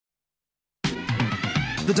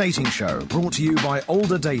The Dating Show, brought to you by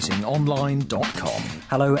olderdatingonline.com.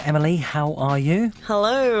 Hello, Emily. How are you?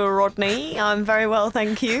 Hello, Rodney. I'm very well,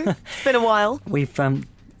 thank you. It's been a while.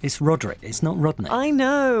 It's Roderick. It's not Rodney. I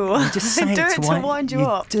know. You just say I do it it to wind you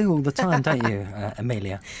up. You do all the time, don't you,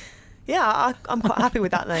 Amelia? Yeah, I'm quite happy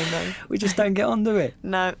with that name, though. We just don't get on to it.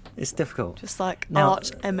 No. It's difficult. Just like Now-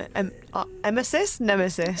 Nemesis.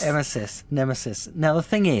 Nemesis. Now, the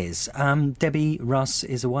thing is, Debbie Russ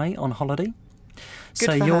is away on holiday. Good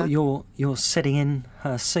so for her. you're sitting in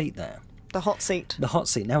her seat there. The hot seat. The hot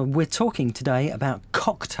seat. Now, we're talking today about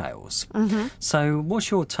cocktails. Mm-hmm. So what's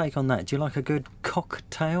your take on that? Do you like a good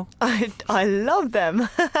cocktail? I love them.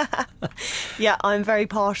 Yeah, I'm very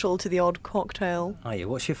partial to the odd cocktail. Are you?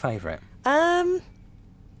 What's your favourite? I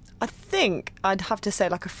think I'd have to say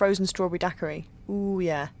like a frozen strawberry daiquiri. Ooh,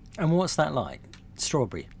 yeah. And what's that like?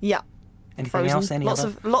 Strawberry? Yeah. Anything Frozen. else? Any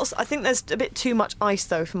other? Lots. I think there's a bit too much ice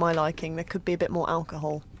though for my liking. There could be a bit more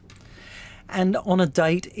alcohol. And on a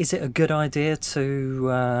date, is it a good idea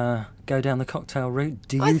to go down the cocktail route?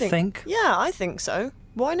 Do you think? Yeah, I think so.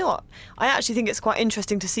 Why not? I actually think it's quite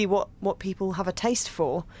interesting to see what people have a taste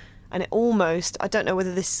for. And it almost, I don't know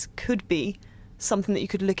whether this could be something that you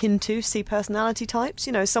could look into, see personality types.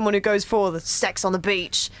 You know, someone who goes for the sex on the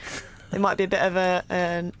beach. They might be a bit of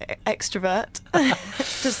an extrovert,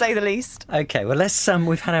 to say the least. OK, well, let's.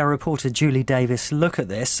 We've had our reporter, Julie Davis, look at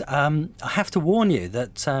this. I have to warn you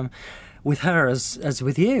that... with her, as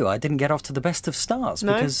with you, I didn't get off to the best of starts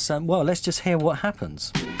because, well, let's just hear what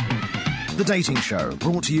happens. The Dating Show,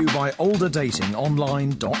 brought to you by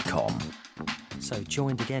olderdatingonline.com. So,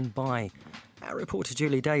 joined again by our reporter,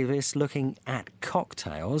 Julie Davis, looking at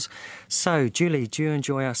cocktails. So, Julie, do you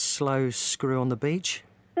enjoy a slow screw on the beach?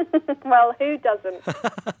 Well, who doesn't?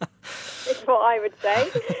 Is what I would say.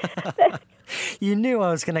 You knew I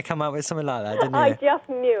was going to come up with something like that, didn't you? I just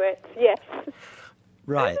knew it, yes.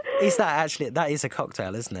 Right. Is that actually... That is a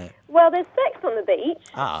cocktail, isn't it? Well, there's sex on the beach.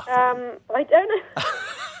 Ah. I don't know.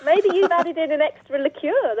 Maybe you've added in an extra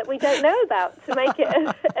liqueur that we don't know about to make it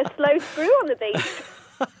a slow screw on the beach.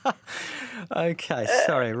 OK,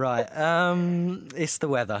 sorry, right. It's the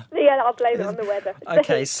weather. Yeah, I'll blame it on the weather.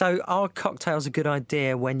 OK, so are cocktails a good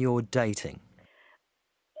idea when you're dating?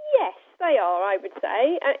 Yes, they are, I would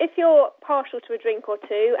say. If you're partial to a drink or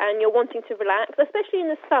two and you're wanting to relax, especially in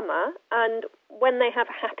the summer, and when they have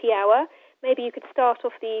a happy hour, maybe you could start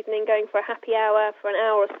off the evening going for a happy hour for an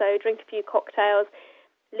hour or so, drink a few cocktails,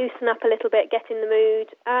 loosen up a little bit, get in the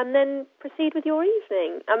mood, and then proceed with your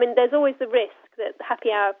evening. I mean, there's always the risk that the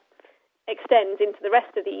happy hour extends into the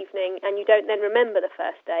rest of the evening and you don't then remember the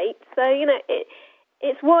first date. So, you know,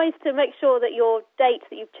 it's wise to make sure that your date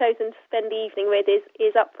that you've chosen to spend the evening with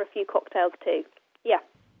is up for a few cocktails too. Yeah.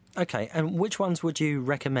 OK, and which ones would you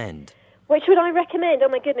recommend? Which would I recommend? Oh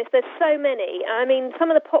my goodness, there's so many. I mean, some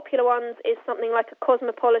of the popular ones is something like a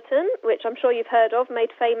Cosmopolitan, which I'm sure you've heard of,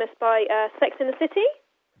 made famous by Sex and the City.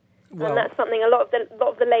 Well, and that's something a lot of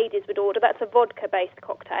the ladies would order. That's a vodka-based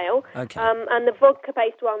cocktail. OK. And the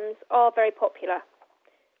vodka-based ones are very popular.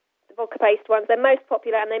 The vodka-based ones, they're most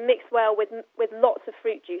popular and they mix well with lots of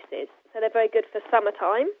fruit juices. So they're very good for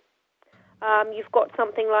summertime. You've got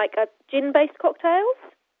something like gin-based cocktails.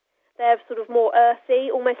 They're sort of more earthy,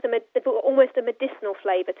 they've got almost a medicinal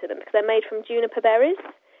flavour to them because they're made from juniper berries.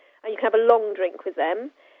 And you can have a long drink with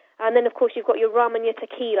them. And then, of course, you've got your rum and your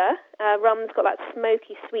tequila. Rum's got that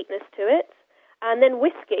smoky sweetness to it. And then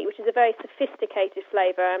whiskey, which is a very sophisticated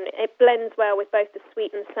flavour, and it blends well with both the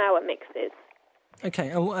sweet and sour mixes.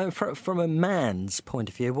 OK, from a man's point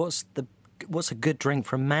of view, what's a good drink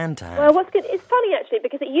for a man to have? Well, what's good? It's funny, actually,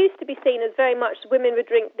 because it used to be seen as very much women would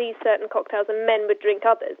drink these certain cocktails and men would drink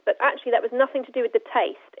others. But actually, that was nothing to do with the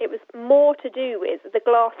taste. It was more to do with the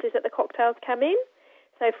glasses that the cocktails come in.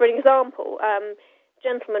 So, for example...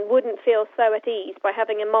 gentlemen wouldn't feel so at ease by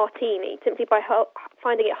having a martini simply by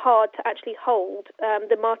finding it hard to actually hold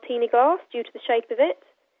the martini glass due to the shape of it,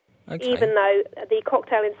 even though the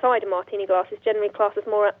cocktail inside a martini glass is generally classed as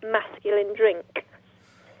more a masculine drink.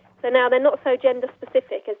 So now they're not so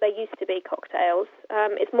gender-specific as they used to be, cocktails.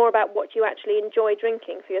 It's more about what you actually enjoy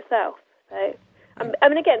drinking for yourself. So, I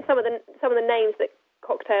mean, again, some of the names that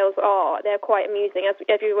cocktails are, they're quite amusing. As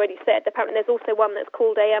you already said, apparently there's also one that's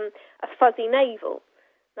called a fuzzy navel.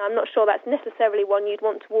 Now, I'm not sure that's necessarily one you'd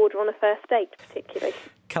want to order on a first date, particularly.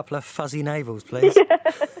 Couple of fuzzy navels, please.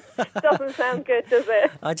 Doesn't sound good, does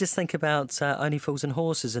it? I just think about Only Fools and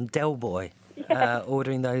Horses and Del Boy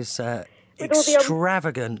ordering those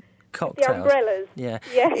extravagant cocktails. The umbrellas. Yeah.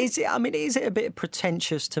 Yeah. Is it a bit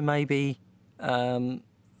pretentious to maybe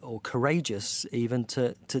courageous even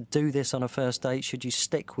to do this on a first date? Should you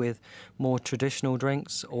stick with more traditional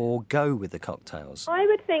drinks or go with the cocktails? I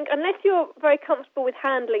would think, unless you're very comfortable with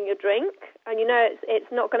handling your drink and you know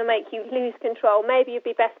it's not going to make you lose control, maybe you'd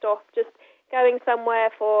be best off just going somewhere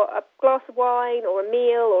for a glass of wine or a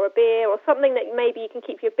meal or a beer or something that maybe you can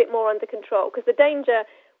keep you a bit more under control. Because the danger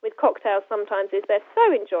with cocktails sometimes is they're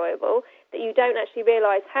so enjoyable that you don't actually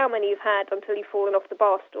realise how many you've had until you've fallen off the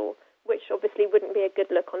bar stool, which obviously wouldn't be a good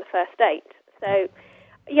look on a first date. So,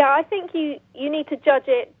 yeah, I think you need to judge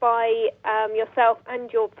it by yourself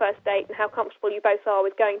and your first date and how comfortable you both are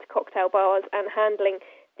with going to cocktail bars and handling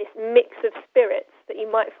this mix of spirits that you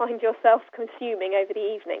might find yourself consuming over the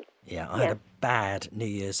evening. Yeah, I had a bad New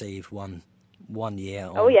Year's Eve one year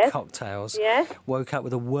on cocktails. Yeah. Woke up with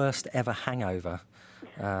the worst ever hangover.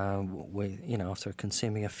 After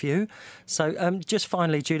consuming a few. So, just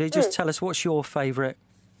finally, Julie, just tell us, what's your favourite?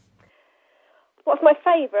 What's my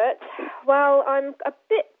favourite? Well, I'm a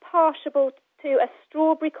bit partial to a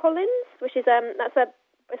strawberry Collins, which is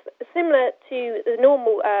similar to the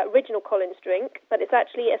normal original Collins drink, but it's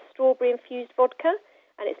actually a strawberry-infused vodka,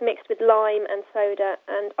 and it's mixed with lime and soda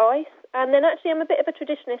and ice. And then actually I'm a bit of a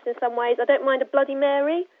traditionalist in some ways. I don't mind a Bloody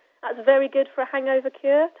Mary. That's very good for a hangover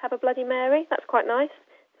cure, to have a Bloody Mary. That's quite nice.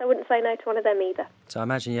 So I wouldn't say no to one of them either. So I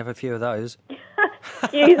imagine you have a few of those.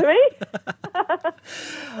 Excuse me?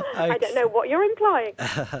 I don't know what you're implying.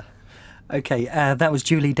 OK, that was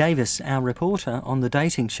Julie Davis, our reporter on The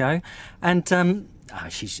Dating Show. And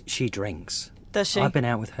she drinks. Does she? I've been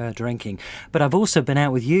out with her drinking. But I've also been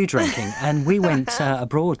out with you drinking. And we went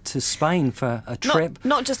abroad to Spain for a trip.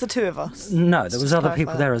 Not just the two of us. No, there was other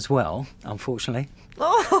people there as well, unfortunately.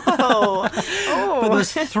 Oh. But there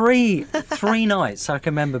was three nights I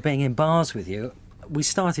can remember being in bars with you. We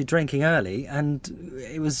started drinking early and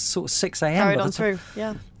it was sort of 6 a.m. Carried on through,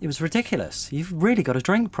 yeah. It was ridiculous. You've really got a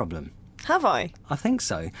drink problem. Have I? I think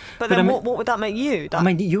so. But then what would that make you? I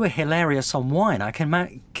mean, you were hilarious on wine. I can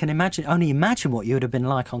only imagine what you would have been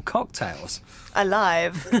like on cocktails.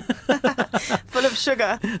 Alive. Full of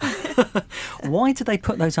sugar. Why did they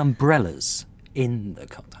put those umbrellas in the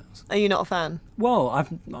cocktails? Are you not a fan? Well, why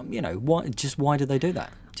did they do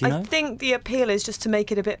that? Do you know? I think the appeal is just to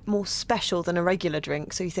make it a bit more special than a regular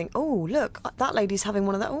drink. So you think, oh, look, that lady's having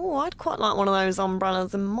one of those. Oh, I'd quite like one of those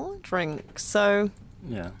umbrellas in my drink. So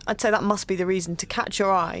yeah, I'd say that must be the reason, to catch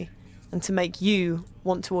your eye and to make you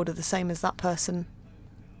want to order the same as that person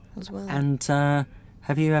as well. And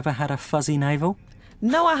have you ever had a fuzzy navel?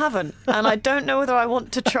 No, I haven't. And I don't know whether I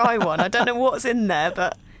want to try one. I don't know what's in there,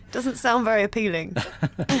 but it doesn't sound very appealing.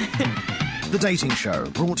 The Dating Show,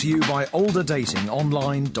 brought to you by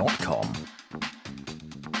olderdatingonline.com.